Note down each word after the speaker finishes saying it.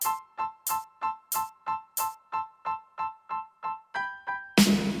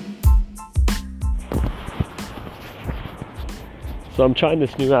So I'm trying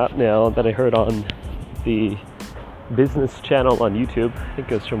this new app now that I heard on the business channel on YouTube. I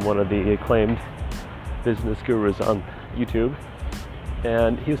think it's from one of the acclaimed business gurus on YouTube.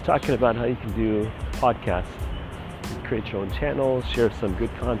 And he was talking about how you can do podcasts, create your own channel, share some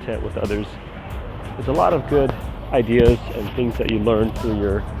good content with others. There's a lot of good ideas and things that you learn through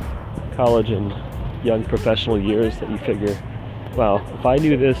your college and young professional years that you figure, wow, if I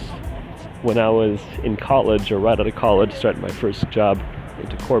knew this when I was in college or right out of college, starting my first job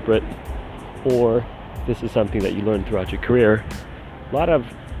into corporate, or this is something that you learn throughout your career, a lot of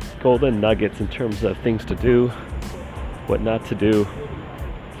golden nuggets in terms of things to do, what not to do,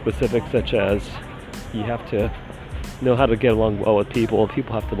 specifics such as you have to know how to get along well with people.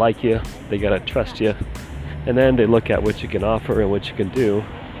 People have to like you, they gotta trust you, and then they look at what you can offer and what you can do.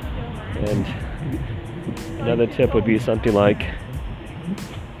 And another tip would be something like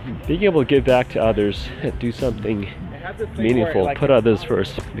being able to give back to others and do something meaningful. Put others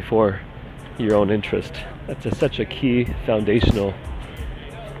first before your own interest. That's such a key foundational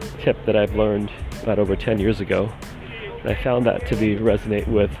tip that I've learned about over 10 years ago. And I found that to be resonate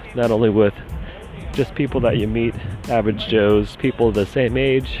with not only with just people that you meet, average Joes, people the same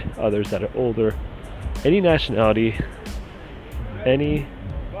age, others that are older, any nationality, any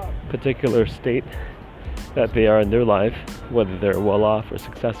particular state that they are in their life, whether they're well off or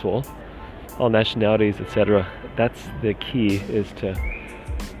successful, all nationalities, etc. That's the key, is to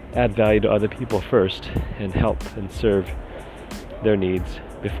add value to other people first and help and serve their needs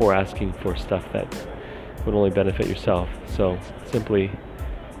before asking for stuff that would only benefit yourself. So simply,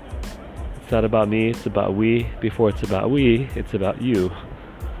 it's not about me, it's about we. Before it's about we, it's about you.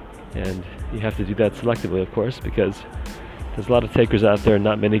 And you have to do that selectively, of course, because there's a lot of takers out there and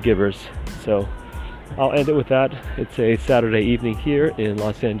not many givers. So I'll end it with that. It's a Saturday evening here in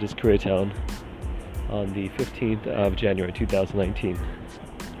Los Angeles, Koreatown on the 15th of January 2019.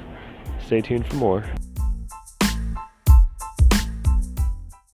 Stay tuned for more.